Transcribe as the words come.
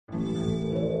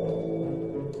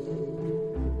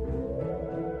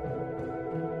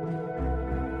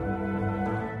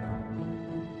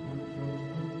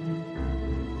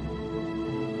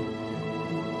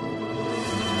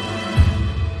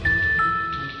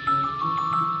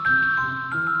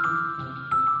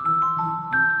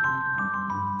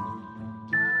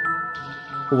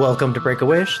Welcome to Break a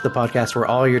Wish, the podcast where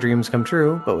all your dreams come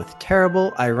true, but with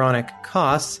terrible, ironic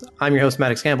costs. I'm your host,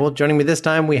 Maddox Campbell. Joining me this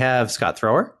time, we have Scott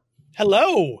Thrower.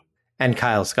 Hello. And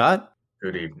Kyle Scott.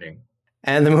 Good evening.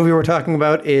 And the movie we're talking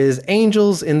about is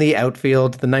Angels in the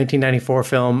Outfield, the 1994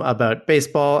 film about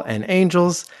baseball and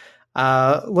angels.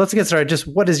 Let's get started. Just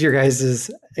what is your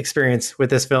guys' experience with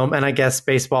this film? And I guess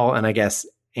baseball and I guess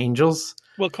angels?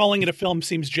 Well, calling it a film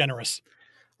seems generous.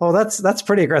 Oh, that's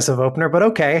pretty aggressive opener, but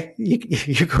okay.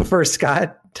 You go first,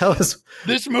 Scott. Tell us.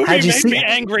 This movie made me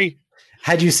angry.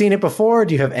 Had you seen it before?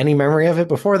 Do you have any memory of it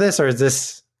before this? Or is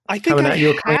this coming at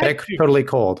you totally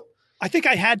cold? I think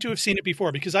I had to have seen it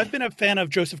before because I've been a fan of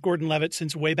Joseph Gordon-Levitt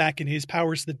since way back in his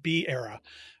Powers That Be era,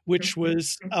 which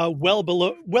was well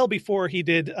before he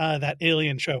did that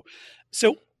Alien show.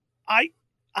 So I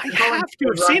have to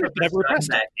have seen it, but I've repressed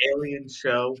that Alien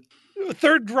show.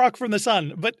 Third Rock from the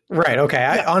Sun, but right. Okay.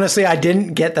 I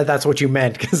didn't get that. That's what you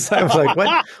meant because I was like,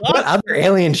 what other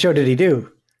Alien show did he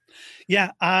do?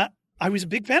 Yeah. I was a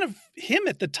big fan of him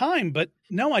at the time, but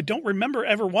no, I don't remember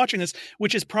ever watching this,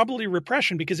 which is probably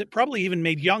repression because it probably even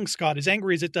made young Scott as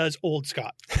angry as it does old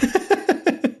Scott.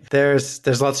 There's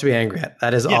lots to be angry at.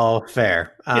 That is all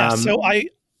fair. So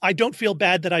I don't feel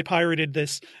bad that I pirated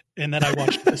this and that I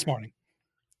watched it this morning.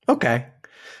 Okay.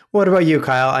 What about you,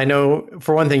 Kyle? I know,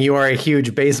 for one thing, you are a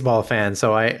huge baseball fan,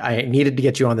 so I needed to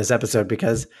get you on this episode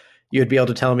because you'd be able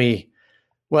to tell me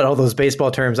what all those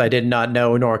baseball terms I did not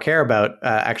know nor care about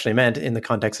actually meant in the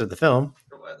context of the film.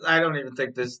 I don't even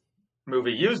think this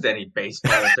movie used any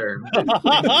baseball terms.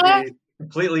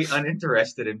 Completely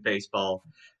uninterested in baseball.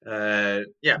 They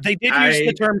did use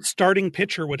the term starting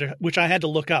pitcher, which I had to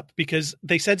look up because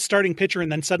they said starting pitcher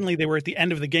and then suddenly they were at the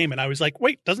end of the game. And I was like,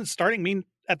 wait, doesn't starting mean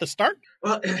at the start?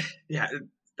 Well, yeah,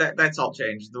 that's all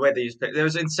changed. The way they use pitch. There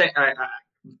was insane.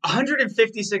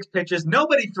 156 pitches.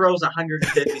 Nobody throws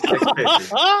 156 pitches.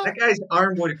 That guy's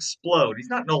arm would explode. He's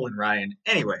not Nolan Ryan.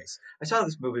 Anyways, I saw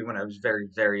this movie when I was very,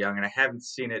 very young, and I haven't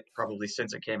seen it probably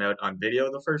since it came out on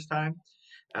video the first time.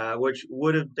 Which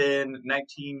would have been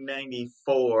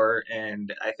 1994,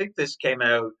 and I think this came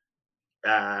out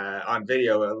on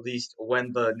video at least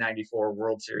when the 94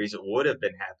 World Series would have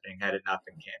been happening had it not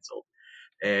been canceled.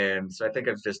 And so I think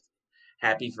I'm just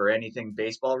happy for anything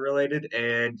baseball related,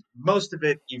 and most of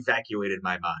it evacuated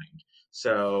my mind.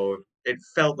 So it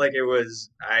felt like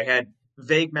I had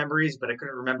vague memories, but I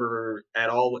couldn't remember at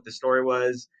all what the story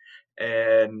was,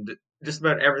 and just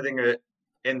about everything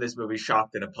in this movie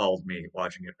shocked and appalled me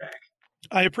watching it back.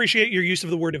 I appreciate your use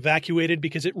of the word evacuated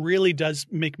because it really does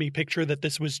make me picture that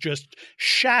this was just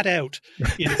shat out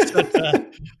in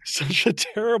such a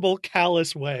terrible,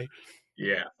 callous way.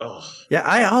 Yeah. Ugh. Yeah,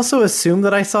 I also assumed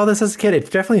that I saw this as a kid.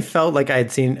 It definitely felt like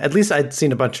I'd seen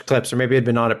a bunch of clips, or maybe I'd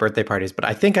been on at birthday parties, but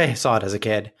I think I saw it as a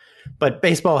kid. But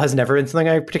baseball has never been something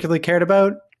I particularly cared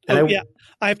about. And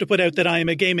I have to put out that I am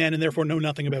a gay man and therefore know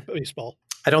nothing about baseball.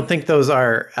 I don't think those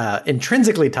are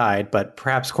intrinsically tied, but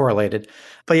perhaps correlated.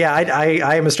 But yeah,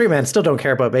 I am a straight man, still don't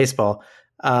care about baseball.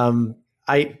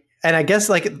 I guess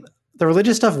like the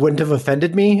religious stuff wouldn't have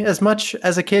offended me as much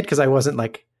as a kid because I wasn't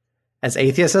like as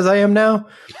atheist as I am now.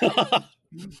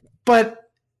 But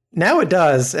now it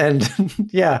does. And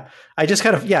yeah, I just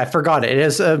I forgot it. It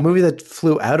is a movie that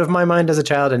flew out of my mind as a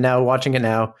child. And now watching it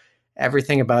now,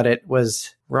 everything about it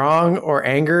was wrong or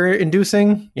anger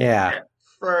inducing. Yeah.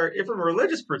 From a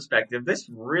religious perspective, this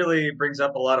really brings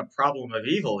up a lot of problem of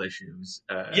evil issues.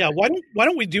 Why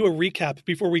don't we do a recap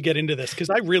before we get into this?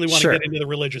 Because I really want to get into the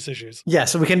religious issues. Yeah,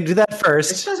 so we can do that first.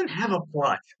 This doesn't have a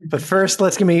plot. But first,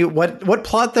 let's give me what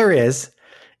plot there is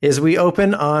we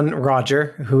open on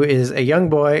Roger, who is a young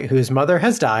boy whose mother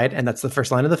has died, and that's the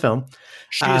first line of the film.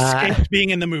 She escaped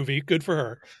being in the movie. Good for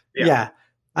her. Yeah.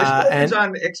 This opens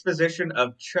on exposition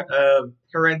of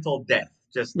parental death.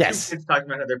 Just two kids talking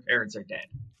about how their parents are dead.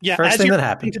 Yeah, first thing that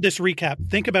happened. Into this recap,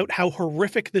 think about how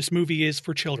horrific this movie is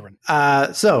for children.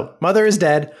 So, mother is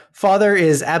dead. Father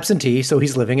is absentee, so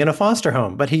he's living in a foster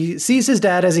home. But he sees his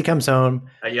dad as he comes home,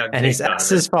 and he asks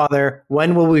his father,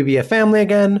 when will we be a family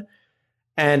again?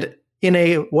 And in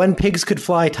a when pigs could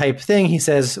fly type thing, he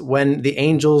says, when the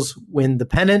Angels win the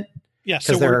pennant,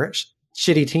 because they're a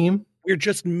shitty team. We're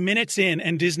just minutes in,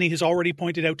 and Disney has already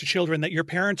pointed out to children that your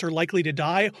parents are likely to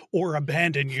die or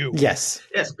abandon you. Yes,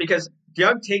 because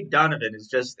young Tate Donovan is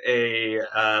just a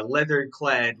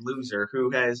leather-clad loser who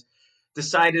has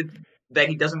decided that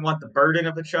he doesn't want the burden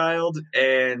of a child,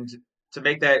 and to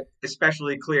make that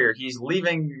especially clear, he's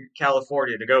leaving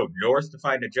California to go north to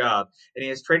find a job, and he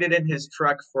has traded in his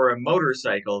truck for a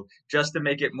motorcycle just to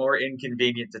make it more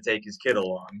inconvenient to take his kid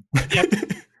along. Yep.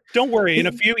 Don't worry. In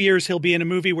a few years, he'll be in a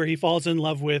movie where he falls in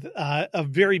love with a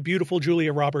very beautiful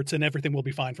Julia Roberts, and everything will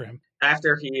be fine for him.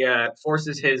 After he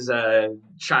forces his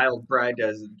child bride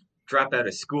to drop out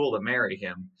of school to marry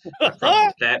him.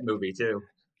 Probably that movie, too.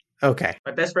 Okay.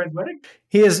 My Best Friend's Wedding?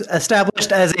 He is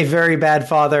established as a very bad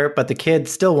father, but the kid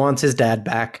still wants his dad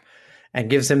back and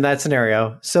gives him that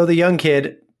scenario. So the young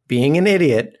kid, being an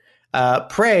idiot,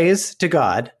 prays to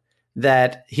God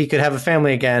that he could have a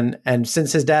family again. And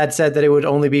since his dad said that it would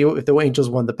only be if the Angels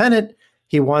won the pennant,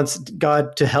 he wants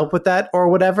God to help with that or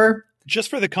whatever. Just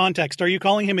for the context, are you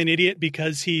calling him an idiot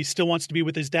because he still wants to be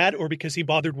with his dad or because he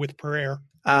bothered with prayer?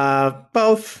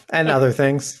 Both and other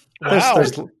things. Wow.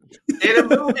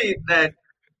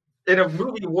 In a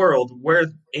movie world where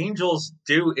angels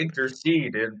do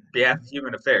intercede in behalf of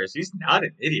human affairs, he's not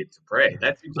an idiot to pray.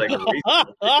 That seems like a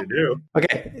reasonable thing to do.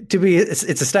 Okay, it's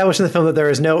established in the film that there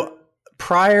is no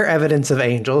prior evidence of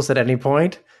angels at any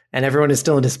point, and everyone is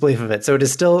still in disbelief of it. So it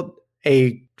is still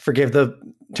forgive the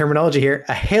terminology here,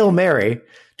 a Hail Mary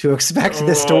to expect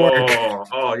this to work.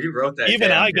 Oh, you wrote that.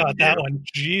 Even I got that one.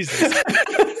 Jesus.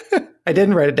 I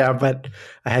didn't write it down, but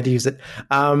I had to use it.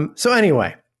 So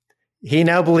anyway, he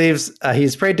now believes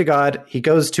he's prayed to God. He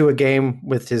goes to a game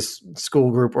with his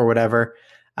school group or whatever.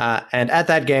 And at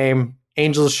that game,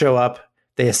 angels show up.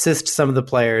 They assist some of the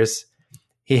players.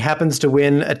 He happens to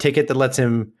win a ticket that lets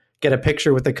him get a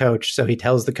picture with the coach. So he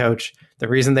tells the coach the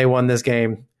reason they won this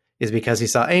game is because he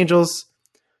saw angels.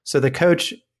 So the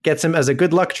coach gets him as a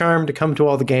good luck charm to come to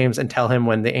all the games and tell him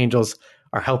when the angels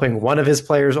are helping one of his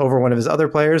players over one of his other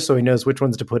players, so he knows which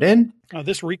ones to put in. Oh,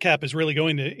 this recap is really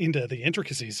going into the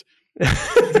intricacies.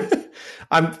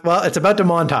 Well, it's about to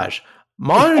montage.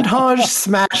 Montage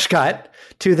smash cut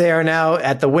to they are now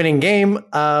at the winning game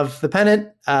of the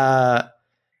pennant.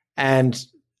 And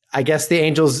I guess the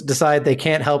Angels decide they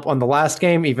can't help on the last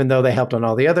game, even though they helped on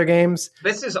all the other games.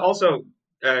 This is also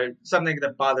something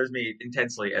that bothers me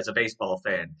intensely as a baseball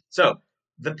fan. So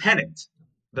the pennant.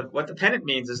 What the pennant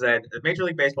means is that Major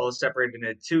League Baseball is separated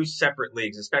into two separate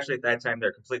leagues, especially at that time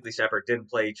they're completely separate, didn't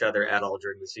play each other at all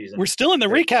during the season. We're still in the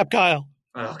recap, Kyle.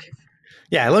 Okay.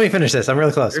 Yeah, let me finish this. I'm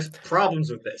really close. There's problems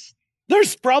with this.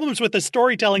 There's problems with the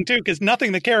storytelling, too, because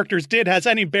nothing the characters did has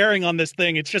any bearing on this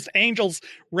thing. It's just angels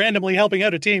randomly helping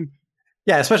out a team.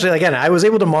 Yeah, especially, again, I was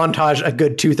able to montage a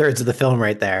good 2/3 of the film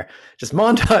right there. Just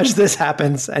montage, this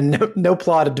happens, and no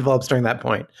plot develops during that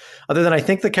point. Other than I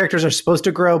think the characters are supposed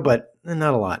to grow, but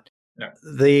not a lot. No.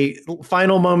 The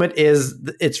final moment is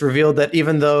it's revealed that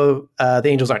even though the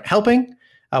Angels aren't helping,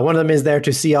 one of them is there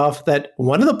to see off that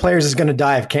one of the players is going to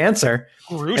die of cancer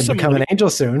and become an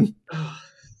Angel soon.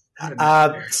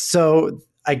 So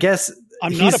I guess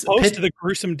I'm not opposed to the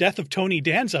gruesome death of Tony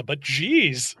Danza, but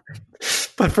geez.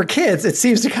 But for kids, it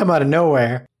seems to come out of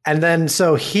nowhere. And then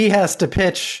so he has to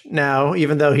pitch now,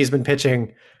 even though he's been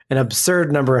pitching an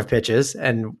absurd number of pitches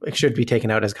and it should be taken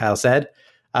out, as Kyle said.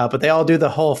 But they all do the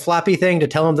whole flappy thing to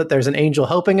tell him that there's an angel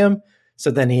helping him.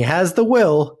 So then he has the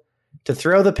will to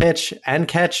throw the pitch and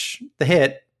catch the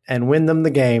hit and win them the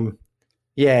game.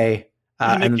 Yay.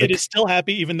 And the kid is still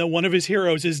happy, even though one of his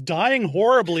heroes is dying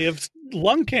horribly of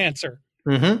lung cancer.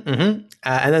 And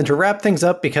then to wrap things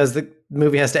up, because the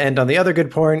movie has to end on the other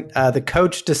good point, the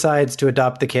coach decides to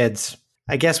adopt the kids.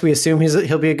 I guess we assume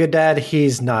he'll be a good dad.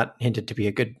 He's not hinted to be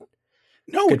a good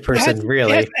person,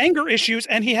 really. He has anger issues,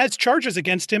 and he has charges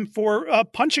against him for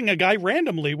punching a guy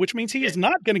randomly, which means he is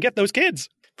not going to get those kids.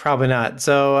 Probably not.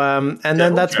 So, and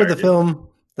then that's where the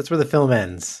film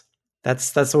ends.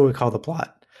 That's what we call the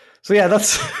plot. So yeah,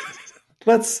 let's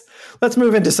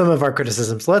move into some of our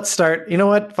criticisms. Let's start. You know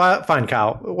what? Fine,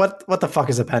 Kyle. What the fuck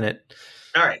is a pennant?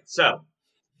 All right. So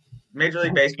Major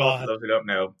League Baseball, for those who don't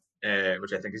know,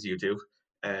 which I think is you two,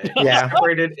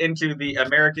 separated into the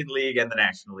American League and the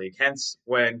National League. Hence,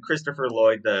 when Christopher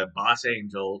Lloyd, the boss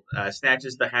angel,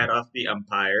 snatches the hat off the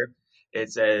umpire, he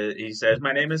says,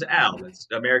 "My name is Al." It's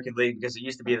American League because it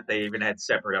used to be that they even had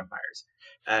separate umpires.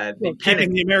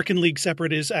 Keeping the American League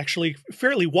separate is actually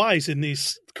fairly wise in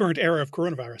this current era of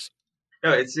coronavirus.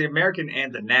 No, it's the American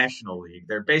and the National League.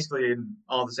 They're basically in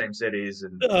all the same cities.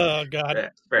 And oh,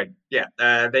 God. Right. Yeah.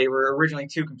 They were originally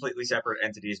two completely separate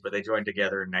entities, but they joined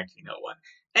together in 1901.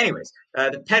 Anyways,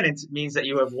 the pennant means that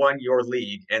you have won your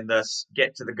league and thus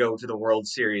get to go to the World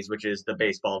Series, which is the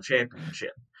baseball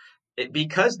championship.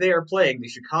 Because they are playing the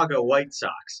Chicago White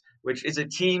Sox, which is a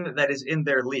team that is in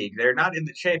their league. They're not in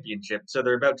the championship, so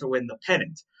they're about to win the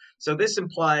pennant. So this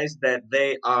implies that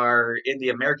they are in the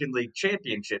American League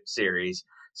Championship Series.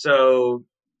 So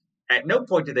At no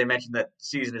point did they mention that the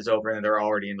season is over and they're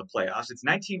already in the playoffs. It's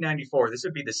 1994. This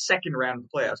would be the second round of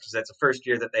the playoffs because that's the first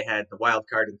year that they had the wild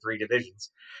card in 3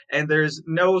 divisions. And there's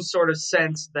no sort of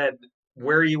sense that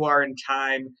where you are in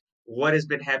time, what has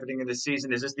been happening in the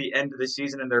season. Is this the end of the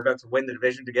season and they're about to win the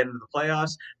division to get into the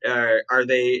playoffs? Are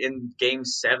they in Game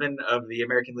 7 of the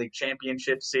American League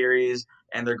Championship Series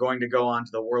and they're going to go on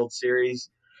to the World Series?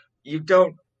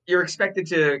 You're expected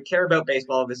to care about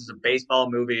baseball. This is a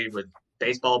baseball movie with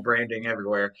baseball branding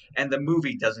everywhere, and the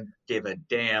movie doesn't give a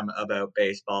damn about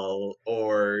baseball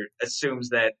or assumes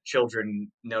that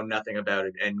children know nothing about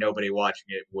it and nobody watching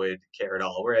it would care at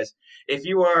all. Whereas if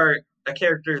you are a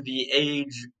character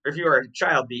if you are a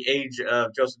child the age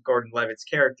of Joseph Gordon-Levitt's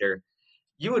character,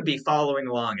 you would be following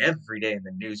along every day in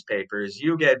the newspapers.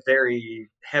 You get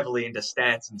very heavily into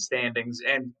stats and standings,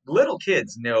 and little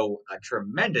kids know a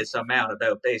tremendous amount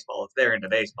about baseball if they're into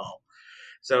baseball.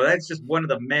 So that's just one of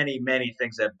the many, many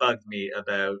things that bugged me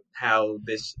about how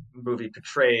this movie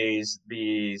portrays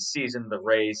the season, the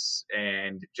race,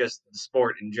 and just the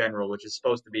sport in general, which is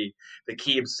supposed to be the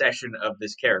key obsession of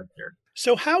this character.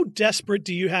 So how desperate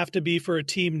do you have to be for a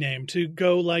team name to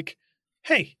go like,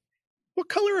 hey, what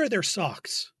color are their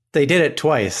socks? They did it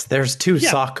twice. There's 2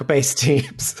 sock-based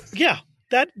teams. Yeah,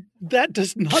 that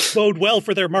does not bode well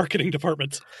for their marketing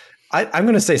departments. I'm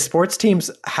going to say sports teams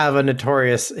have a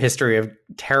notorious history of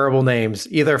terrible names,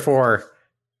 either for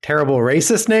terrible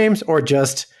racist names or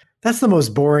just that's the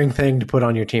most boring thing to put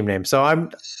on your team name. So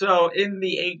in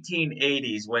the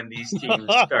 1880s when these teams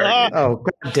started. Oh,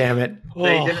 God damn it.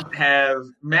 They didn't have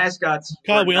mascots.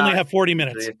 God, we only have 40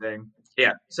 minutes.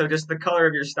 Yeah, so just the color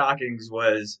of your stockings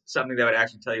was something that would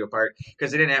actually tell you apart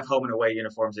because they didn't have home and away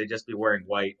uniforms. They'd just be wearing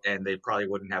white, and they probably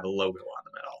wouldn't have a logo on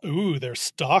them at all. Ooh, they're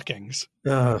stockings.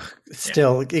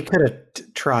 Still, it could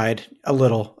have tried a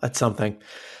little at something.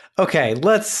 Okay,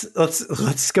 let's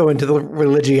go into the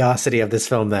religiosity of this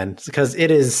film then, because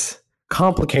it is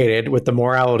complicated with the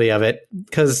morality of it,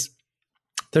 because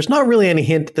there's not really any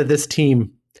hint that this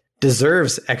team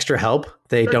deserves extra help.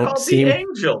 They're don't seem the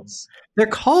Angels. They're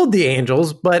called the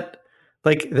Angels, but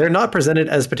like they're not presented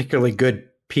as particularly good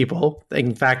people.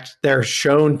 In fact, they're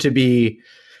shown to be,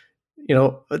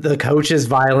 the coach is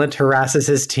violent, harasses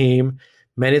his team.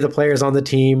 Many of the players on the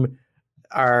team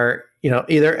are,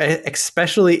 either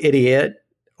especially idiot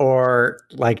or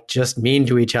like just mean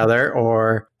to each other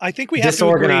or I think we have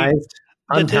disorganized,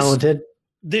 to agree untalented.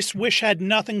 This wish had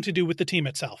nothing to do with the team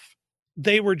itself.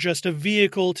 They were just a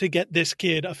vehicle to get this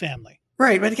kid a family.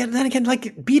 Right, but then again,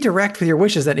 like, be direct with your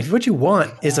wishes. That if what you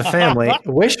want is a family,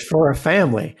 wish for a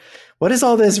family. What is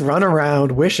all this run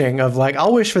around wishing of like,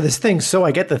 I'll wish for this thing so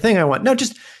I get the thing I want? No,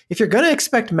 just if you're going to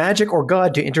expect magic or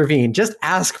God to intervene, just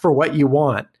ask for what you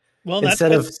want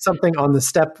instead of something on the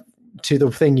step to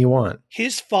the thing you want.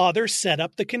 His father set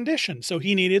up the condition, so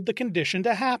he needed the condition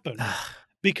to happen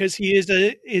because he is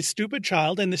a stupid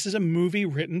child, and this is a movie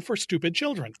written for stupid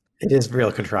children. It is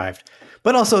real contrived.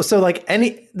 But also, so like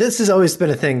this has always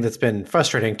been a thing that's been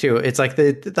frustrating too. It's like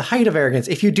the height of arrogance.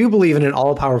 If you do believe in an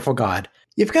all-powerful God,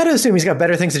 you've got to assume he's got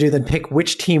better things to do than pick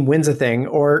which team wins a thing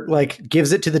or like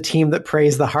gives it to the team that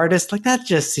prays the hardest. Like that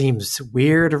just seems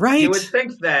weird, right? You would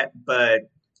think that, but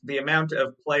the amount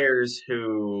of players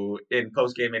who in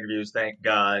post-game interviews thank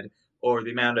God, or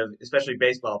the amount of, especially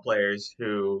baseball players,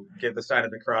 who give the sign of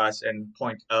the cross and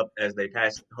point up as they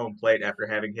pass home plate after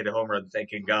having hit a home run,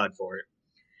 thanking God for it.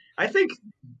 I think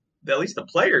at least the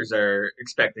players are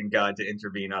expecting God to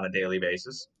intervene on a daily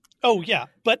basis. Oh, yeah.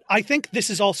 But I think this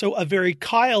is also a very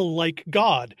Kyle-like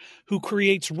God who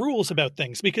creates rules about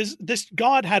things, because this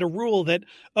God had a rule that,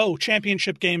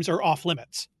 championship games are off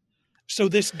limits. So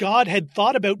this God had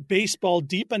thought about baseball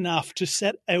deep enough to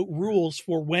set out rules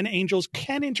for when Angels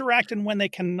can interact and when they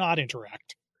cannot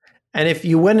interact. And if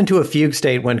you went into a fugue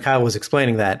state when Kyle was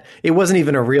explaining that, it wasn't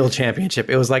even a real championship.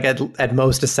 It was like at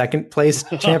most a second place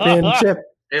championship.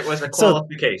 It was a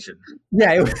qualification. So,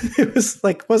 yeah, it was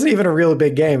like wasn't even a real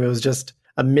big game. It was just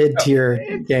a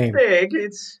mid-tier game. Big.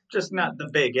 It's just not the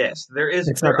biggest. There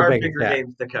are bigger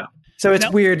games to come. So it's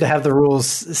weird to have the rules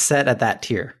set at that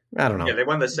tier. I don't know. Yeah, they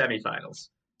won the semifinals.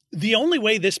 The only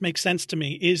way this makes sense to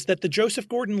me is that the Joseph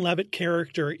Gordon-Levitt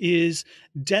character is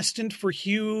destined for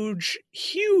huge,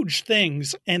 huge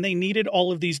things, and they needed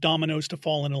all of these dominoes to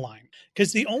fall in a line.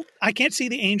 Because I can't see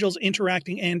the Angels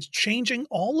interacting and changing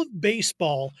all of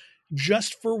baseball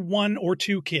just for 1 or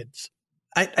 2 kids.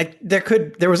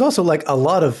 There was also like a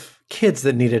lot of kids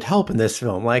that needed help in this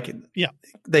film. Like, yeah,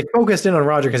 they focused in on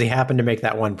Roger because he happened to make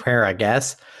that one prayer, I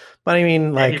guess. But I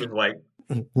mean, like, he was white.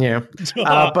 Yeah,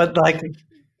 but like,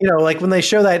 like when they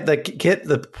show that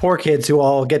the poor kids who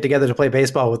all get together to play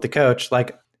baseball with the coach,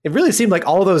 like it really seemed like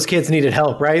all those kids needed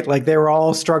help, right? Like they were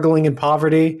all struggling in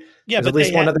poverty. Yeah, There's but at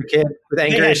least one other kid with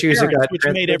anger issues who got which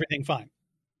made everything fine.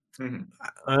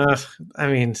 I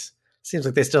mean, seems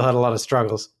like they still had a lot of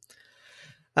struggles.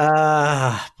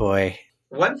 Boy.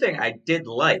 One thing I did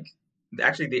like,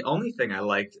 actually the only thing I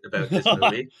liked about this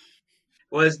movie,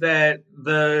 was that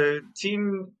the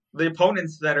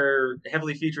opponents that are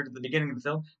heavily featured at the beginning of the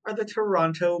film are the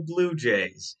Toronto Blue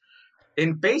Jays.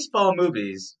 In baseball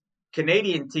movies,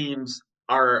 Canadian teams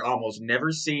are almost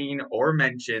never seen or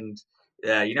mentioned.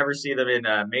 You never see them in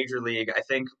Major League. I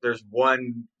think there's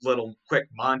one little quick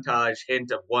montage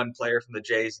hint of one player from the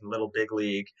Jays in Little Big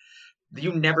League.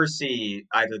 You never see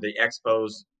either the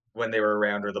Expos when they were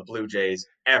around or the Blue Jays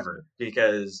ever,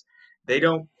 because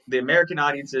the American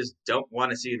audiences don't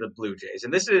want to see the Blue Jays.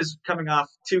 And this is coming off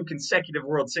 2 consecutive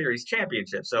World Series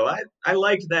championships. So I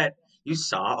liked that you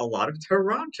saw a lot of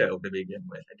Toronto to begin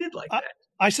with. I did like that.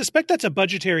 I suspect that's a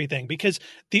budgetary thing, because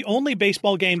the only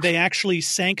baseball game they actually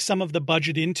sank some of the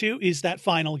budget into is that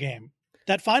final game.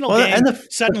 That final game and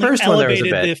suddenly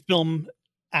elevated the film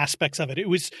aspects of it.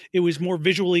 It was more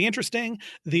visually interesting.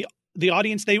 The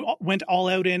audience they went all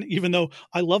out in, even though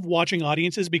I love watching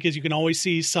audiences because you can always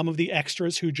see some of the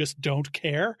extras who just don't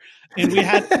care. And we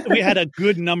had a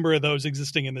good number of those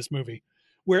existing in this movie,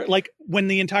 where like when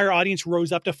the entire audience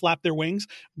rose up to flap their wings,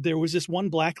 there was this one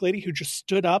black lady who just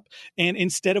stood up, and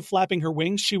instead of flapping her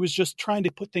wings, she was just trying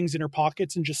to put things in her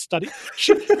pockets and just study.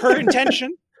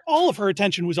 All of her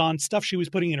attention was on stuff she was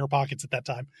putting in her pockets at that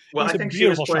time. Well, I think she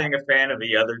was playing a fan of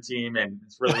the other team, and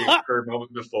it's really her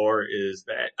moment before is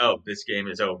that, oh, this game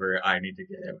is over. I need to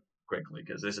get out quickly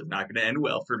because this is not going to end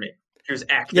well for me. She was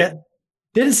acting. Yeah.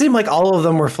 Didn't seem like all of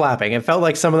them were flapping. It felt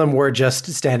like some of them were just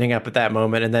standing up at that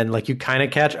moment, and then like you kind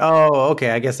of catch, oh, okay,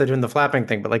 I guess they're doing the flapping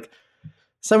thing, but like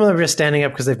some of them are just standing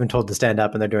up because they've been told to stand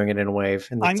up, and they're doing it in a wave.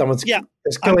 And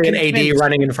there's clearly an AD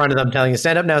running in front of them telling you,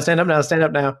 stand up now, stand up now, stand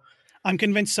up now. I'm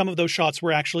convinced some of those shots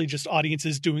were actually just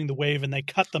audiences doing the wave, and they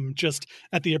cut them just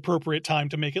at the appropriate time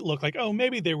to make it look like, oh,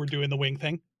 maybe they were doing the wing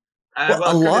thing. It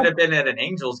could have been at an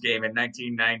Angels game in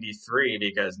 1993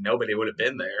 because nobody would have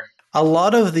been there. A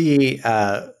lot of the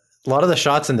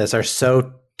shots in this are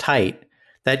so tight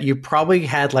that you probably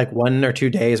had like 1 or 2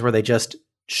 days where they just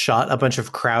shot a bunch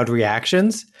of crowd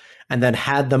reactions and then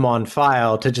had them on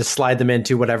file to just slide them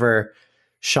into whatever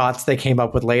shots they came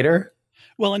up with later.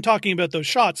 Well, and talking about those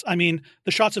shots, I mean,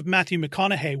 the shots of Matthew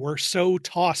McConaughey were so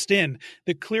tossed in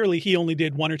that clearly he only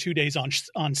did 1 or 2 days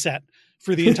on set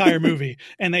for the entire movie,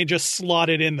 and they just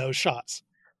slotted in those shots.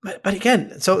 But again,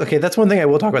 that's one thing I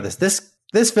will talk about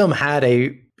This film had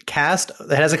a cast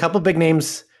that has a couple big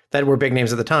names that were big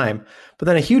names at the time, but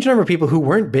then a huge number of people who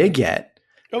weren't big yet,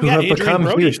 who have become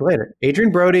huge later.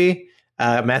 Adrian Brody,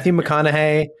 Matthew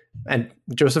McConaughey, and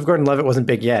Joseph Gordon-Levitt wasn't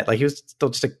big yet. Like he was still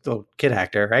just a little kid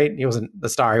actor, right? He wasn't the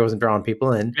star. He wasn't drawing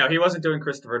people in. No, he wasn't doing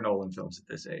Christopher Nolan films at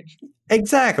this age.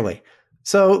 Exactly.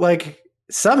 So like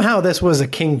somehow this was a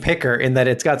king picker in that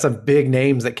it's got some big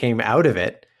names that came out of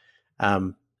it.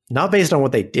 Not based on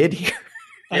what they did here.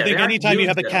 I think anytime you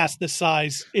have a cast this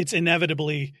size, it's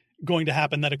inevitably going to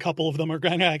happen that a couple of them are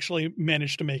going to actually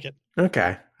manage to make it.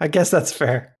 Okay. I guess that's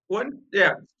fair.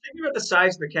 Thinking about the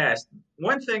size of the cast,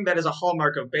 one thing that is a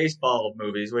hallmark of baseball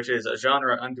movies, which is a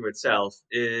genre unto itself,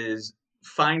 is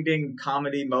finding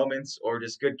comedy moments or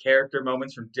just good character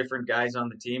moments from different guys on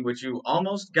the team, which you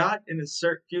almost got in a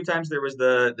few times. There was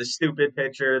the stupid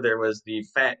pitcher, there was the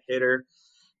fat hitter,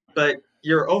 but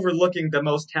you're overlooking the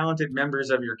most talented members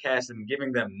of your cast and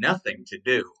giving them nothing to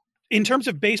do. In terms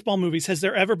of baseball movies, has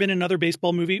there ever been another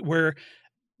baseball movie where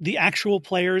the actual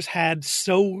players had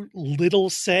so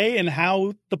little say in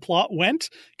how the plot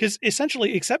went? Because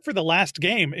essentially, except for the last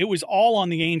game, it was all on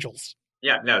the Angels.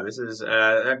 Yeah, no, this is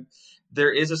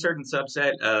there is a certain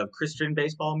subset of Christian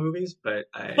baseball movies, but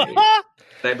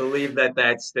I believe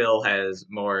that still has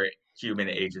more human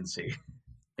agency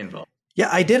involved. Yeah,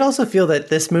 I did also feel that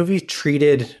this movie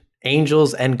treated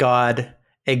angels and God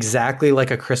exactly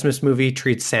like a Christmas movie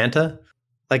treats Santa.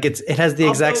 Like it has the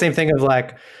exact same thing of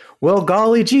like, well,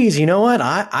 golly geez, you know what?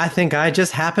 I think I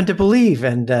just happen to believe.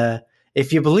 And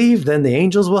if you believe, then the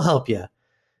angels will help you.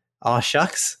 Aw,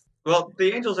 shucks. Well,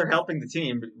 the angels are helping the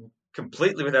team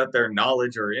completely without their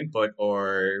knowledge or input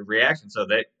or reaction. So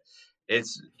that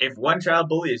if one child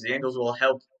believes, the angels will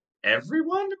help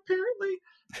everyone, apparently.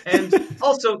 And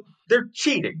also, they're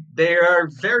cheating. They are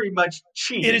very much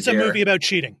cheating. It is a movie about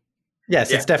cheating. Yes,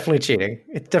 It's definitely cheating.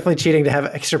 It's definitely cheating to have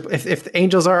extra. If the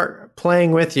angels are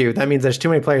playing with you, that means there's too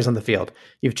many players on the field.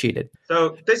 You've cheated.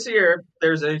 So this year,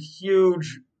 there's a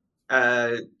huge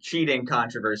cheating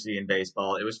controversy in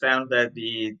baseball. It was found that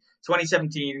the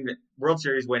 2017 World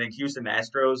Series winning Houston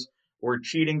Astros were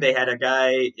cheating. They had a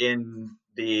guy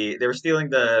they were stealing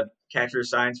the catcher's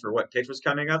signs for what pitch was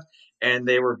coming up, and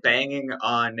they were banging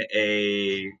on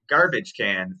a garbage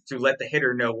can to let the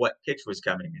hitter know what pitch was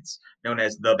coming. It's known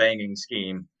as the banging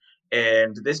scheme.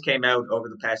 And this came out over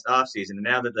the past offseason. And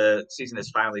now that the season has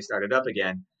finally started up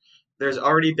again, there's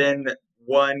already been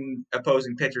one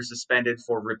opposing pitcher suspended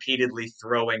for repeatedly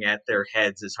throwing at their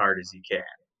heads as hard as he can.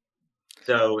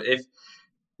 So if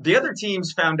the other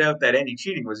teams found out that any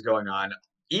cheating was going on,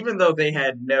 even though they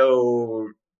had no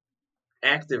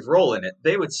active role in it,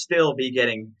 they would still be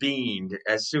getting beamed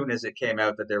as soon as it came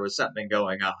out that there was something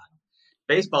going on.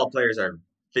 Baseball players are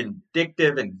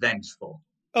vindictive and vengeful.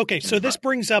 Okay, so this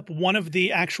brings up one of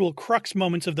the actual crux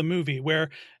moments of the movie where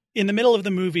in the middle of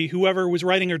the movie, whoever was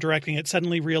writing or directing it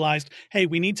suddenly realized, hey,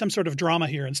 we need some sort of drama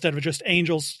here instead of just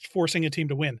angels forcing a team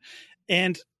to win.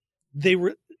 And they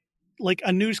were like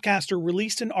a newscaster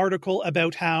released an article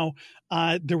about how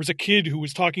there was a kid who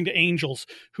was talking to angels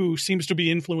who seems to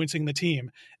be influencing the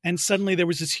team. And suddenly there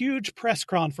was this huge press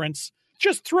conference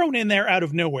just thrown in there out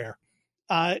of nowhere,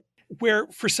 where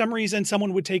for some reason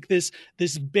someone would take this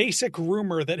basic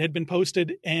rumor that had been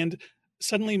posted and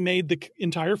suddenly made the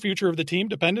entire future of the team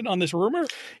dependent on this rumor.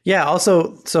 Yeah.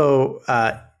 Also, so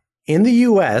in the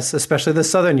U.S., especially the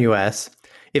southern U.S.,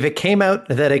 if it came out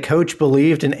that a coach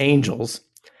believed in angels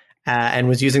and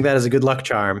was using that as a good luck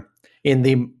charm in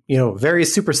the very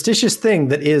superstitious thing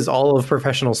that is all of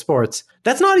professional sports,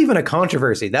 that's not even a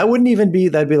controversy. That wouldn't even be.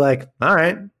 That'd be like, all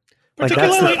right,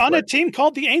 particularly on a team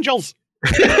called the Angels.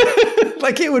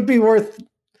 Like it would be worth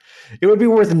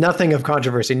nothing of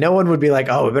controversy. No one would be like,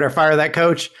 oh, we better fire that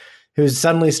coach who's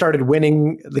suddenly started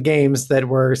winning the games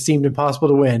that seemed impossible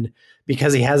to win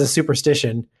because he has a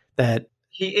superstition that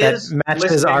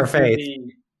matches our faith.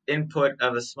 The input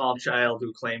of a small child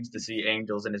who claims to see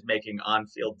angels and is making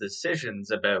on-field decisions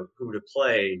about who to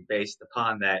play based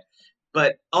upon that.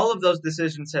 But all of those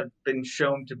decisions have been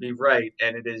shown to be right,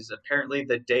 and it is apparently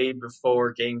the day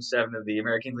before Game 7 of the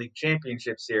American League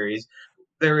Championship Series.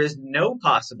 There is no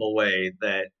possible way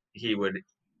that he would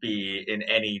be in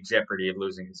any jeopardy of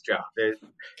losing his job. It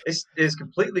is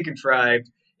completely contrived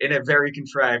in a very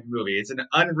contrived movie. It's an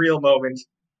unreal moment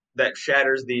that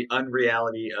shatters the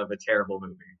unreality of a terrible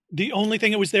movie. The only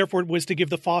thing it was there for was to give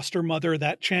the foster mother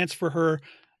that chance for her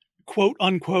quote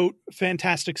unquote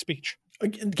fantastic speech.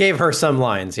 Gave her some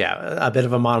lines, yeah, a bit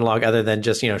of a monologue other than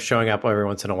just, showing up every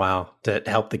once in a while to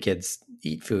help the kids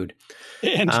eat food.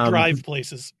 And drive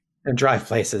places. And drive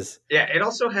places. Yeah, it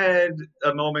also had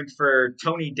a moment for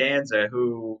Tony Danza,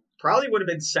 who probably would have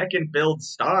been second billed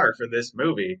star for this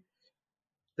movie,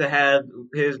 to have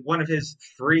one of his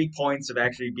 3 points of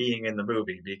actually being in the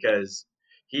movie, because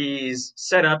he's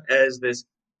set up as this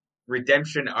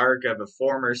redemption arc of a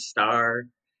former star,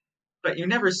 but you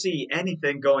never see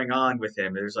anything going on with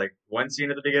him. There's like one scene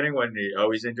at the beginning when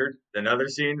he's injured, another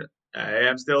scene, I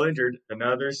am still injured,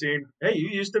 another scene, hey, you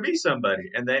used to be somebody,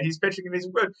 and then he's pitching and he's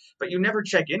good, but you never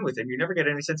check in with him. You never get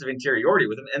any sense of interiority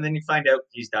with him, and then you find out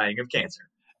he's dying of cancer.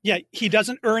 Yeah, he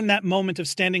doesn't earn that moment of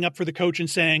standing up for the coach and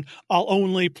saying, I'll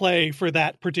only play for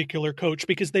that particular coach,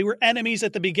 because they were enemies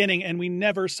at the beginning, and we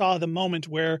never saw the moment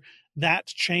where that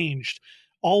changed.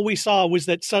 All we saw was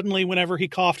that suddenly whenever he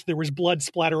coughed, there was blood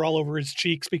splatter all over his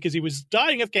cheeks because he was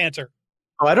dying of cancer.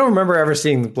 Oh, I don't remember ever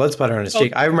seeing blood splatter on his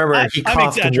cheek. I remember he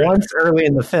coughed once early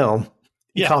in the film.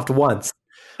 He coughed once.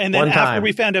 And then after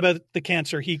we found out about the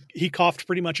cancer, he coughed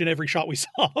pretty much in every shot we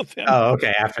saw of him. Oh,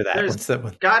 okay. After that. There's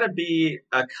got to be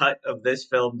a cut of this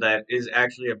film that is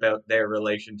actually about their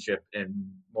relationship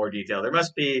in more detail. There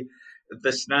must be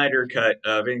the Snyder cut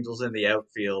of Angels in the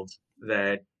Outfield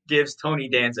that gives Tony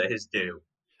Danza his due.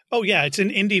 Oh, yeah. It's an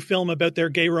indie film about their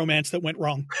gay romance that went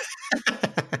wrong.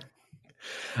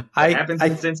 What happens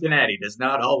in Cincinnati does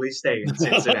not always stay in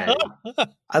Cincinnati.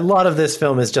 A lot of this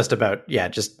film is just about,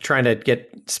 just trying to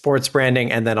get sports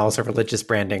branding and then also religious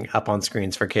branding up on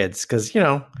screens for kids. Because,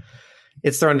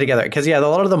 it's thrown together. Because, a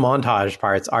lot of the montage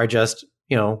parts are just,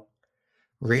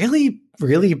 really,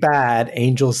 really bad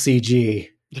angel CG.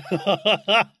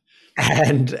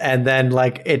 And then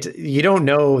you don't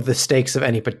know the stakes of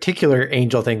any particular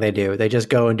angel thing they do. They just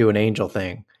go and do an angel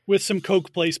thing. With some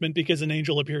Coke placement, because an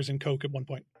angel appears in Coke at one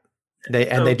point.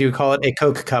 They do call it a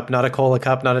Coke cup, not a cola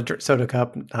cup, not a soda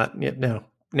cup. No,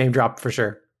 name drop for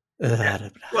sure. Yeah.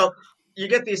 Well, you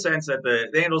get the sense that the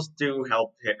Angels do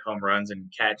help hit home runs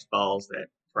and catch balls that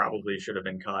probably should have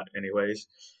been caught anyways.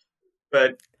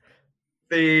 But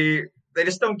the they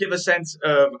just don't give a sense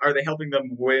of, are they helping them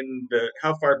win?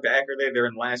 How far back are they? They're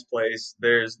in last place.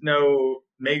 There's no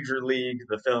Major League,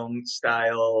 the film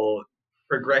style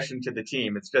progression to the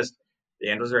team. It's just the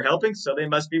Angels are helping, so they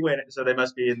must be winning. So they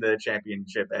must be in the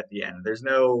championship at the end. There's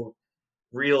no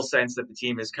real sense that the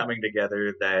team is coming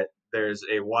together, that there's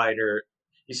a wider.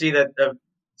 You see that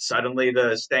suddenly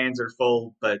the stands are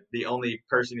full, but the only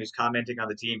person who's commenting on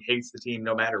the team hates the team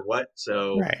no matter what.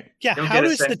 So Right. Yeah, don't how get a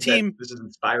does the sense team that this is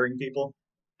inspiring people.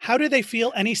 how do they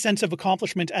feel any sense of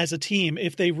accomplishment as a team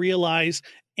if they realize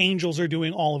Angels are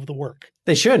doing all of the work?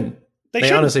 They shouldn't. They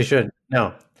shouldn't. honestly shouldn't.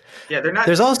 No. Yeah, they're not.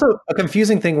 There's also a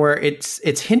confusing thing where it's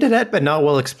hinted at but not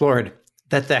well explored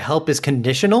that the help is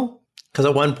conditional. Because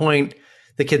at one point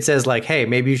the kid says like, "Hey,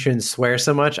 maybe you shouldn't swear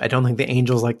so much." I don't think the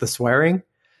Angels like the swearing. And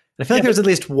I feel like there's at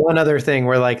least one other thing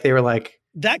where like they were like,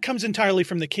 that comes entirely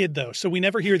from the kid, though. So we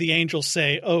never hear the Angels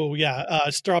say, "Oh yeah,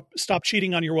 stop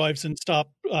cheating on your wives and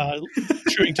stop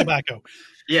chewing tobacco."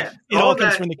 Yeah, It all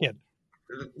comes from the kid.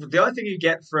 The only thing you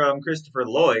get from Christopher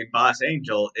Lloyd, Boss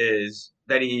Angel, is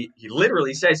that he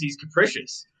literally says he's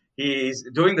capricious. He's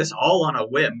doing this all on a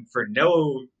whim for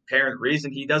no apparent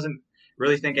reason. He doesn't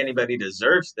really think anybody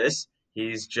deserves this.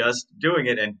 He's just doing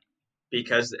it, and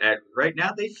because right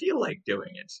now they feel like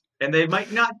doing it, and they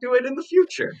might not do it in the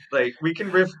future. Like we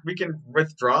can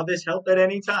withdraw this help at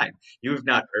any time. You have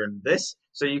not earned this,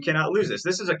 so you cannot lose this.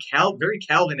 This is a very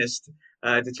Calvinist,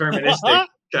 deterministic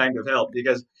kind of help,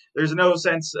 because there's no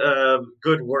sense of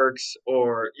good works,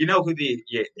 or you know who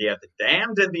you have the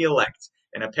damned and the elect,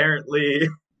 and apparently.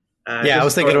 I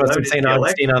was thinking about some St.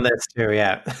 Augustine on this too.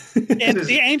 Yeah, and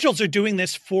the Angels are doing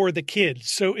this for the kids.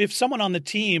 So if someone on the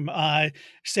team,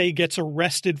 say, gets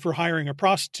arrested for hiring a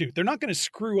prostitute, they're not going to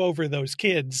screw over those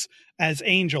kids as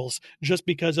Angels just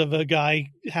because of a guy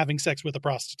having sex with a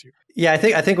prostitute. Yeah, I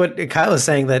think what Kyle is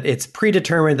saying, that it's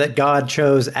predetermined that God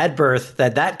chose at birth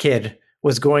that kid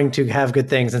was going to have good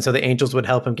things, and so the Angels would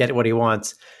help him get what he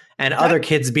wants. And other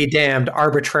kids be damned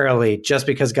arbitrarily just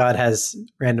because God has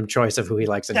random choice of who he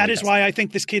likes. That is why I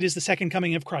think this kid is the second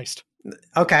coming of Christ.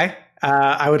 Okay.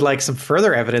 I would like some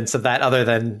further evidence of that other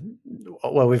than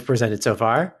what we've presented so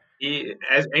far.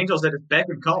 As Angels at his beck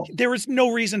and call. There is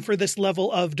no reason for this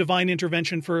level of divine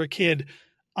intervention for a kid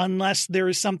unless there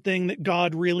is something that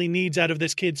God really needs out of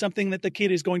this kid, something that the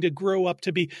kid is going to grow up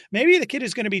to be. Maybe the kid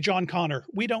is going to be John Connor.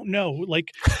 We don't know,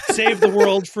 like save the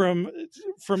world from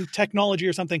technology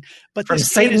or something. But from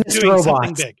this kid is doing robots.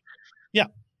 something big. Yeah.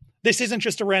 This isn't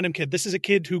just a random kid. This is a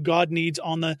kid who God needs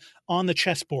on the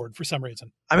chessboard for some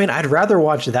reason. I mean, I'd rather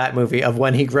watch that movie of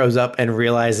when he grows up and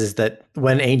realizes that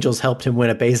when Angels helped him win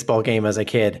a baseball game as a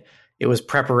kid, it was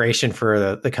preparation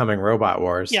for the coming robot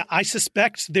wars. Yeah, I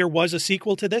suspect there was a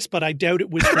sequel to this, but I doubt it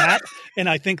was that. And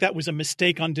I think that was a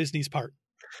mistake on Disney's part.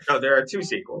 No, there are two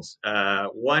sequels.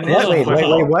 One is wait,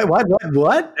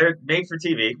 what? They're made for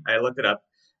TV. I looked it up.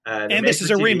 And this is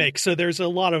a remake, so there's a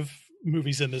lot of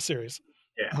movies in this series.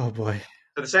 Yeah. Oh boy.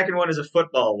 So the second one is a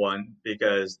football one,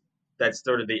 because that's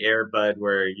sort of the Air Bud,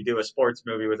 where you do a sports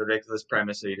movie with a ridiculous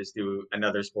premise, so you just do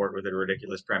another sport with a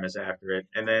ridiculous premise after it.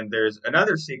 And then there's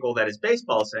another sequel that is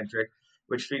baseball centric,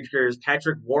 which features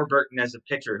Patrick Warburton as a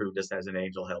pitcher who just has an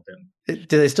angel help him.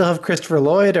 Do they still have Christopher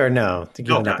Lloyd or no? To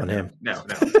give up on him? No.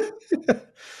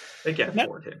 They can't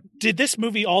afford him. Did this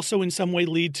movie also in some way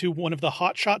lead to one of the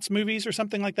Hot Shots movies or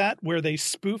something like that, where they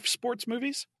spoof sports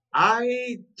movies?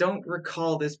 I don't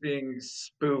recall this being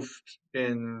spoofed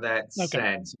in that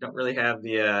sense. You don't really have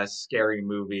the scary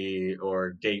movie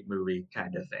or date movie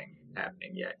kind of thing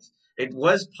happening yet. It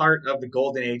was part of the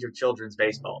golden age of children's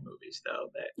baseball movies, though.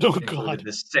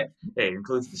 It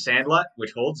includes The Sandlot,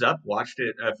 which holds up. Watched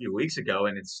it a few weeks ago,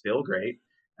 and it's still great.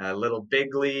 Little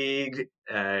Big League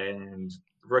and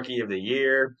Rookie of the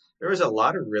Year. There was a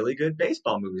lot of really good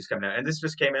baseball movies coming out, and this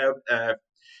just came out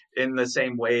in the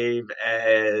same wave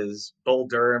as Bull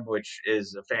Durham, which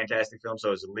is a fantastic film.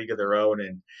 So it's A League of Their Own,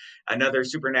 and another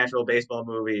supernatural baseball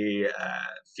movie,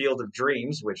 Field of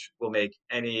Dreams, which will make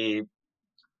any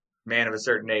man of a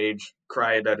certain age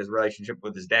cry about his relationship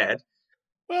with his dad.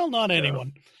 Well, not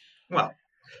anyone. Well,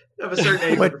 of a certain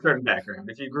age with a certain background.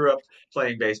 If you grew up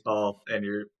playing baseball and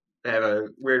you have a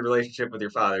weird relationship with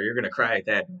your father, you're going to cry at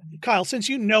that. Kyle, since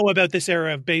you know about this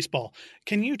era of baseball,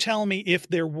 can you tell me if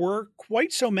there were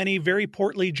quite so many very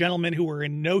portly gentlemen who were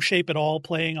in no shape at all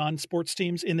playing on sports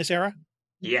teams in this era?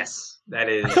 Yes, that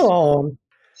is. Oh.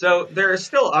 So there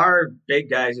still are big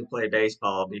guys who play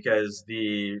baseball, because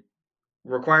the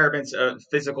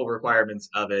physical requirements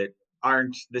of it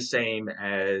aren't the same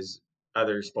as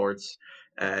other sports.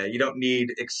 You don't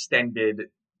need extended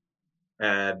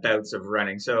bouts of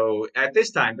running. So at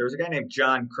this time, there was a guy named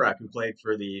John Kruk who played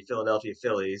for the Philadelphia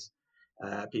Phillies,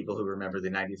 People who remember the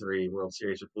 '93 World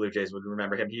Series with Blue Jays would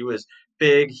remember him. He was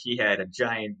big. He had a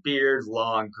giant beard,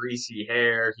 long, greasy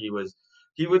hair. He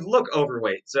would look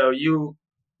overweight. So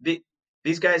the,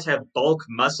 these guys have bulk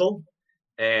muscle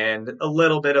and a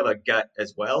little bit of a gut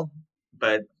as well.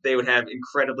 But they would have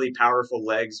incredibly powerful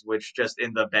legs, which just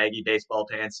in the baggy baseball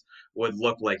pants would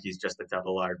look like he's just a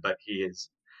double R, but he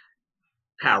is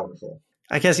powerful.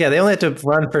 I guess, yeah, they only have to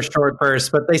run for short bursts,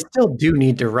 but they still do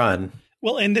need to run.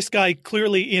 Well, and this guy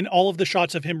clearly, in all of the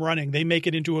shots of him running, they make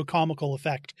it into a comical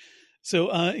effect.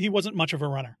 So he wasn't much of a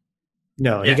runner.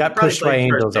 No, he got pushed by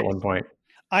Angels at one point.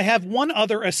 I have one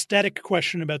other aesthetic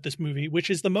question about this movie,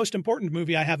 which is the most important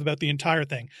movie I have about the entire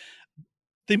thing.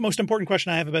 The most important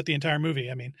question I have about the entire movie.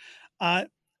 I mean, at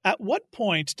what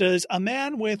point does a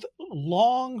man with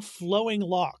long flowing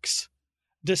locks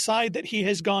decide that he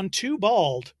has gone too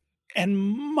bald and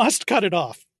must cut it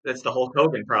off? That's the Hulk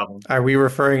Hogan problem. Are we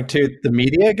referring to the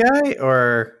media guy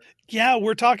or? Yeah,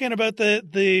 we're talking about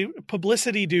the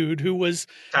publicity dude who was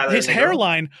Tyler his Negron?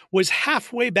 hairline was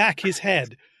halfway back his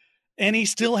head, and he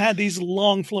still had these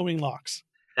long flowing locks.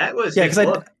 That was Yeah, his 'cause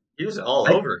look. He was all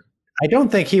over. I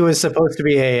don't think he was supposed to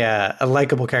be a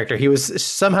likable character. He was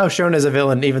somehow shown as a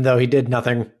villain, even though he did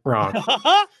nothing wrong.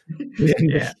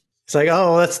 Yeah. It's like,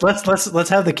 oh, let's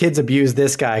have the kids abuse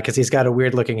this guy because he's got a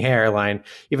weird looking hairline.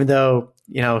 Even though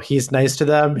he's nice to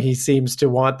them, he seems to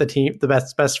want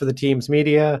the best for the team's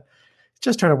media. He's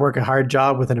just trying to work a hard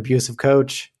job with an abusive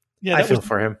coach. Yeah, I feel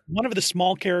for him. One of the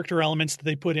small character elements that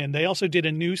they put in. They also did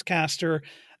a newscaster,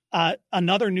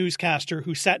 another newscaster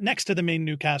who sat next to the main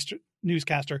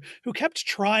newscaster who kept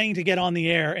trying to get on the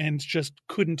air and just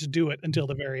couldn't do it until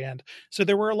the very end. So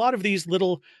there were a lot of these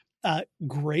little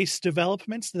grace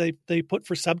developments that they put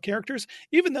for sub characters,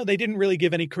 even though they didn't really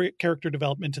give any character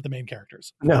development to the main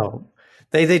characters. No,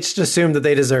 they just assumed that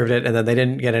they deserved it, and then they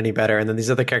didn't get any better. And then these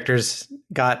other characters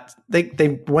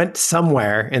they went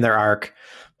somewhere in their arc,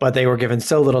 but they were given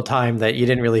so little time that you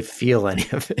didn't really feel any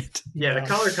of it. Yeah, the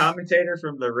color commentator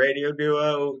from the radio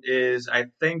duo is, I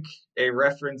think, a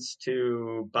reference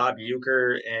to Bob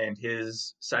Uecker and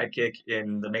his sidekick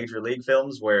in the Major League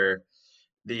films, where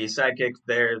the sidekick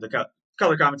there, the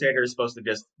color commentator, is supposed to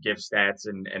just give stats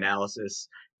and analysis.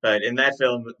 But in that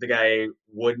film, the guy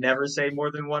would never say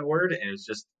more than one word, and it was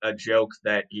just a joke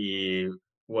that he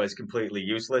was completely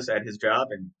useless at his job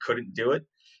and couldn't do it.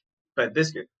 But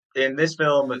in this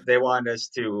film, they want us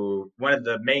to, one of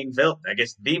the main villain, I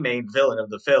guess the main villain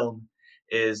of the film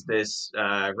is this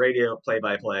radio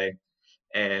play-by-play.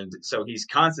 And so he's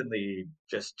constantly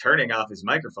just turning off his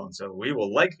microphone. So we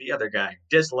will like the other guy,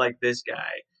 dislike this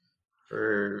guy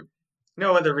for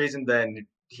no other reason than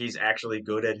he's actually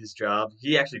good at his job.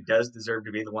 He actually does deserve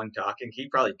to be the one talking. He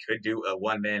probably could do a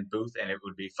one-man booth and it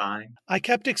would be fine. I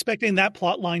kept expecting that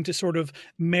plot line to sort of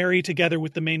marry together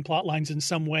with the main plot lines in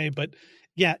some way, but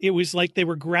yeah, it was like they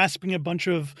were grasping a bunch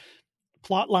of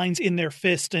plot lines in their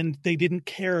fist and they didn't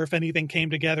care if anything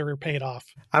came together or paid off.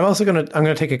 I'm going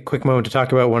to take a quick moment to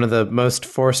talk about one of the most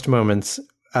forced moments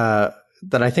that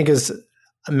I think is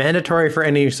mandatory for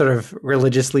any sort of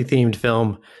religiously themed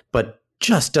film, but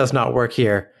just does not work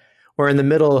here. Where in the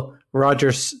middle,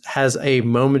 Rogers has a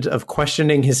moment of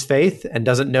questioning his faith and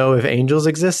doesn't know if angels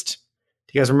exist.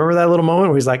 Do you guys remember that little moment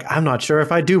where he's like, I'm not sure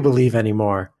if I do believe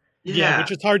anymore? Yeah, which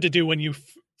is hard to do when you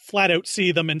flat out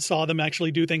see them and saw them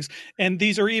actually do things. And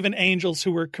these are even angels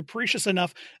who were capricious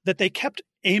enough that they kept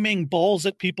aiming balls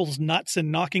at people's nuts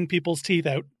and knocking people's teeth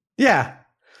out. Yeah.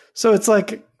 So it's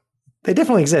like, they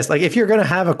definitely exist. Like, if you're going to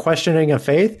have a questioning of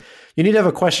faith, you need to have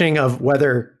a questioning of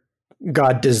whether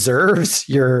God deserves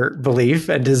your belief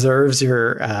and deserves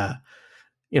your,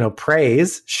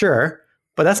 praise. Sure.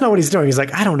 But that's not what he's doing. He's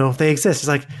like, I don't know if they exist. It's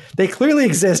like, they clearly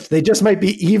exist. They just might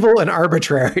be evil and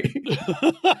arbitrary.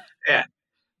 Yeah.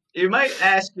 You might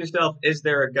ask yourself, is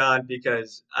there a God?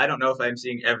 Because I don't know if I'm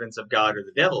seeing evidence of God or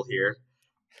the devil here.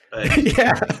 But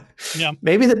yeah.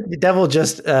 Maybe the devil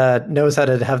just knows how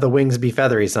to have the wings be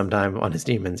feathery sometime on his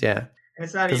demons. Yeah. And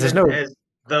it's not even as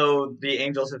though the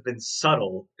angels have been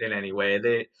subtle in any way.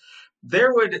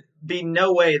 There would be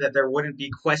no way that there wouldn't be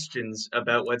questions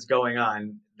about what's going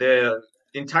on. The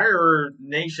entire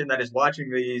nation that is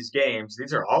watching these games,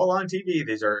 these are all on TV.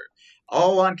 These are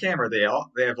all on camera. They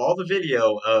have all the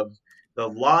video of the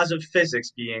laws of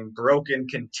physics being broken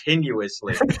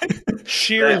continuously.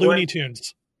 Sheer Looney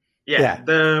Tunes. Yeah,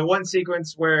 the one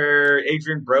sequence where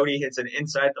Adrian Brody hits an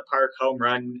inside the park home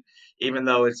run, even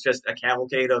though it's just a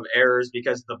cavalcade of errors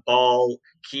because the ball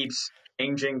keeps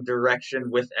changing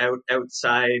direction without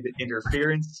outside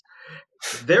interference.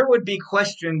 There would be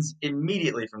questions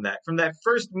immediately from that. From that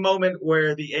first moment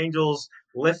where the Angels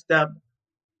lift up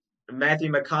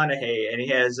Matthew McConaughey, and he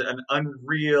has an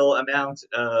unreal amount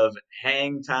of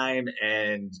hang time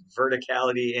and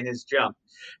verticality in his jump.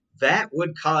 That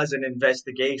would cause an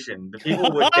investigation. The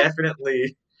people would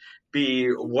definitely be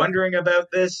wondering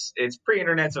about this. It's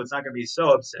pre-internet, so it's not going to be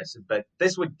so obsessive, but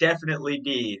this would definitely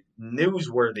be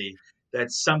newsworthy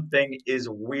that something is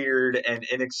weird and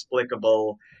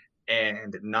inexplicable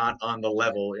and not on the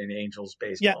level in Angels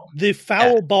baseball. Yeah, the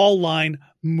foul ball line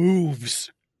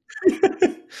moves.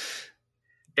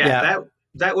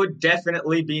 That would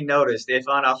definitely be noticed if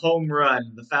on a home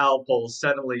run the foul pole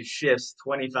suddenly shifts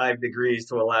 25 degrees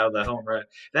to allow the home run.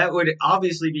 That would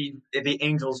obviously be the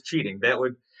Angels cheating. That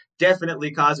would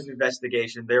definitely cause an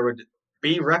investigation. There would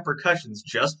be repercussions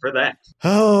just for that.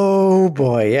 Oh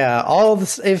boy, yeah. All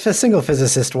this, if a single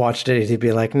physicist watched it, he'd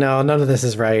be like, "No, none of this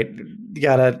is right. We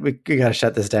gotta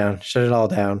shut this down. Shut it all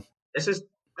down." This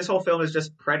whole film is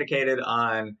just predicated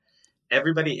on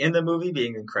everybody in the movie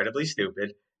being incredibly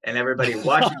stupid and everybody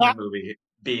watching the movie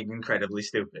being incredibly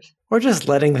stupid. Or just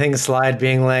letting things slide,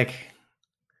 being like,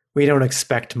 "We don't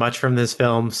expect much from this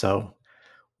film, so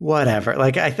whatever."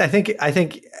 Like I think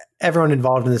everyone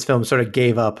involved in this film sort of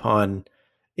gave up on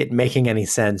it making any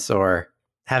sense or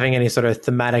having any sort of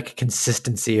thematic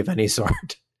consistency of any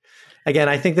sort. Again,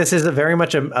 I think this is very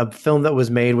much a film that was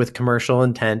made with commercial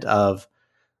intent of,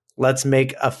 let's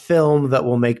make a film that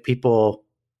will make people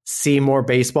see more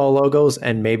baseball logos,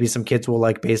 and maybe some kids will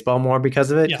like baseball more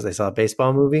because of it, because they saw a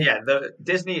baseball movie. Yeah, the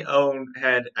Disney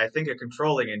had, I think, a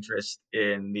controlling interest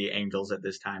in the Angels at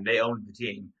this time. They owned the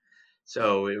team.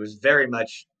 So it was very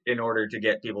much in order to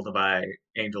get people to buy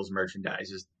Angels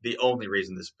merchandise is the only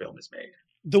reason this film is made.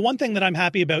 The one thing that I'm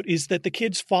happy about is that the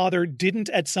kid's father didn't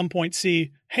at some point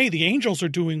see, hey, the Angels are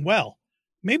doing well.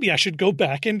 Maybe I should go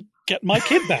back and get my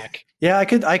kid back. Yeah, I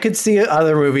could see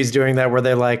other movies doing that where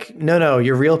they're like, no,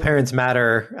 your real parents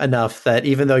matter enough that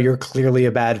even though you're clearly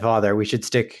a bad father, we should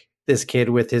stick this kid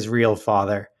with his real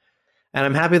father. And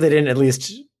I'm happy they didn't at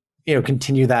least,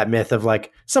 continue that myth of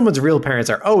like someone's real parents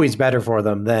are always better for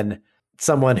them than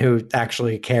someone who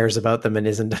actually cares about them and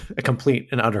isn't a complete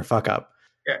and utter fuck up.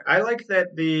 Yeah, I like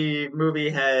that the movie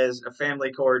has a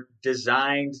family court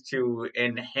designed to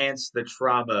enhance the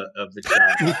trauma of the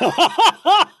child.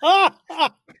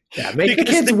 Yeah, make the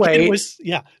kids wait.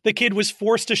 The kid was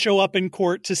forced to show up in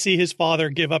court to see his father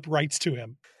give up rights to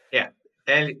him. Yeah.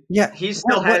 And he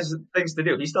still has things to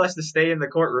do. He still has to stay in the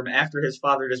courtroom after his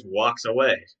father just walks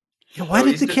away. Yeah, why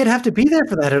did the kid have to be there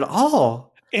for that at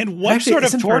all? And what sort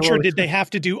of torture did they have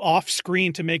to do off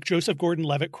screen to make Joseph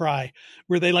Gordon-Levitt cry?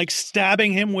 Were they like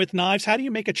stabbing him with knives? How do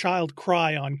you make a child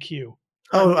cry on cue?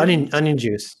 Oh, onion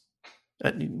juice.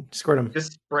 Squirt him.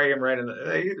 Just spray him right in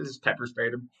the. Just pepper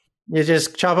sprayed him. You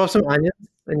just chop up some onions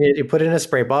and you put it in a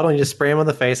spray bottle and you just spray them on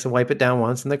the face and wipe it down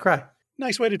once and they cry.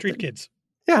 Nice way to treat kids.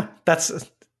 Yeah, that's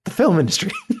the film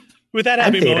industry. With that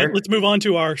happy moment, let's move on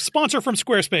to our sponsor from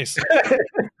Squarespace.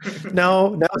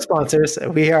 No sponsors.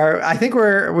 We are. I think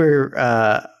we're.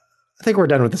 I think we're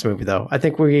done with this movie, though. I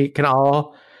think we can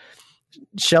all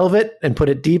shelve it and put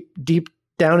it deep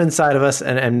down inside of us,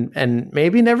 and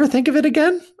maybe never think of it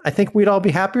again. I think we'd all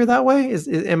be happier that way.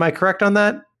 Am I correct on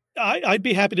that? I'd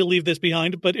be happy to leave this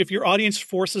behind, but if your audience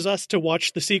forces us to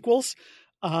watch the sequels,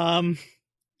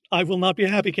 I will not be a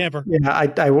happy camper. Yeah,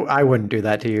 I wouldn't do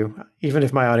that to you. Even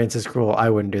if my audience is cruel, I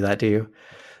wouldn't do that to you.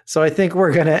 So I think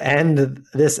we're going to end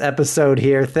this episode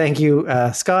here. Thank you,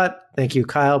 Scott. Thank you,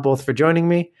 Kyle, both for joining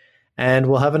me. And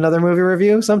we'll have another movie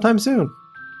review sometime soon.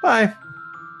 Bye.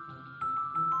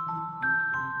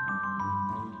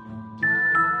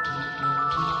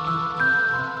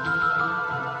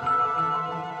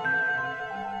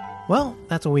 Well,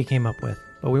 that's what we came up with,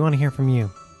 but we want to hear from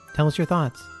you. Tell us your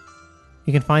thoughts.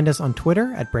 You can find us on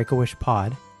Twitter at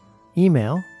BreakAWishPod,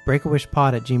 email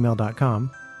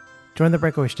breakawishpod@gmail.com, join the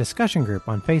Break-A-Wish discussion group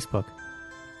on Facebook,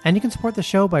 and you can support the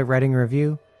show by writing a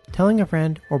review, telling a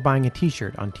friend, or buying a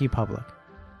t-shirt on TeePublic.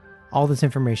 All this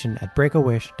information at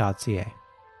breakawish.ca.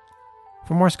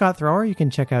 For more Scott Thrower, you can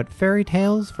check out Fairy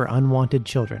Tales for Unwanted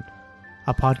Children,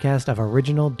 a podcast of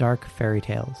original dark fairy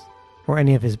tales, or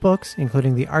any of his books,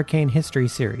 including the Arcane History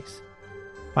series.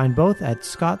 Find both at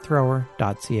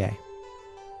scottthrower.ca.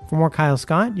 For more Kyle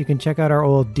Scott, you can check out our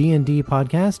old D&D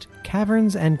podcast,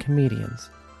 Caverns and Comedians.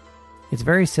 It's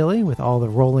very silly with all the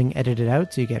rolling edited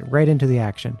out, so you get right into the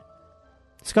action.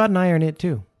 Scott and I are in it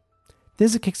too.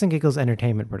 This is a Kicks and Giggles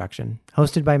entertainment production,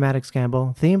 hosted by Maddox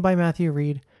Campbell, themed by Matthew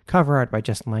Reed, cover art by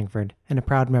Justin Langford, and a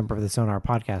proud member of the Sonar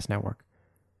Podcast Network.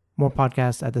 More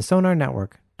podcasts at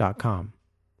thesonarnetwork.com.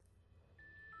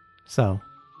 So,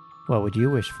 what would you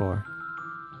wish for?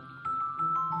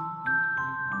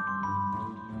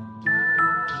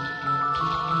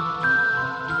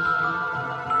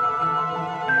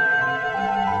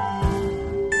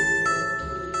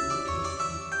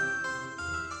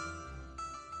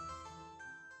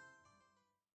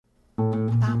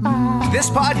 This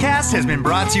podcast has been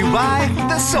brought to you by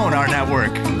the Sonar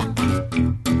Network.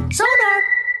 Sonar!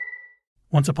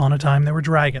 Once upon a time, there were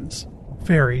dragons,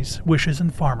 fairies, wishes,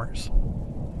 and farmers.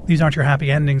 These aren't your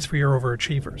happy endings for your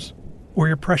overachievers, or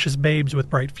your precious babes with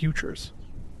bright futures.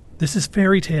 This is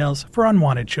Fairy Tales for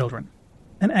Unwanted Children,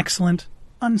 an excellent,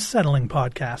 unsettling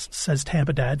podcast, says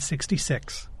Tampa Dad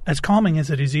 66. As calming as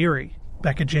it is eerie,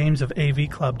 Becca James of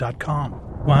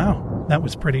avclub.com. Wow, that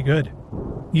was pretty good.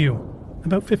 You,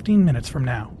 about 15 minutes from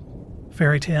now.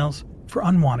 Fairy Tales for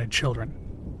Unwanted Children.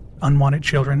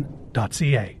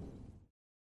 unwantedchildren.ca.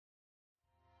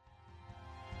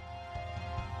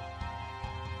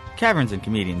 Caverns and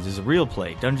Comedians is a real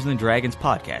play Dungeons & Dragons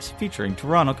podcast featuring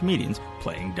Toronto comedians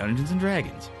playing Dungeons &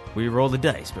 Dragons. We roll the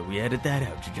dice, but we edit that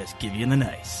out to just give you the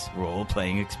nice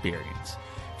role-playing experience.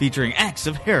 Featuring acts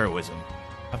of heroism.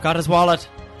 I've got his wallet.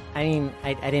 I mean,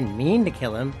 I didn't mean to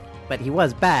kill him, but he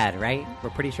was bad, right?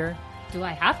 We're pretty sure? Do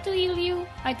I have to heal you?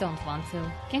 I don't want to.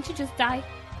 Can't you just die?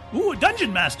 Ooh,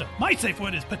 Dungeon Master! My safe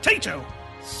word is potato!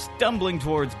 Stumbling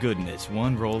towards goodness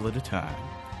one roll at a time.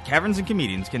 Caverns and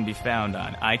Comedians can be found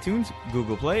on iTunes,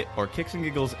 Google Play, or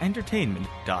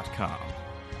kicksandgigglesentertainment.com.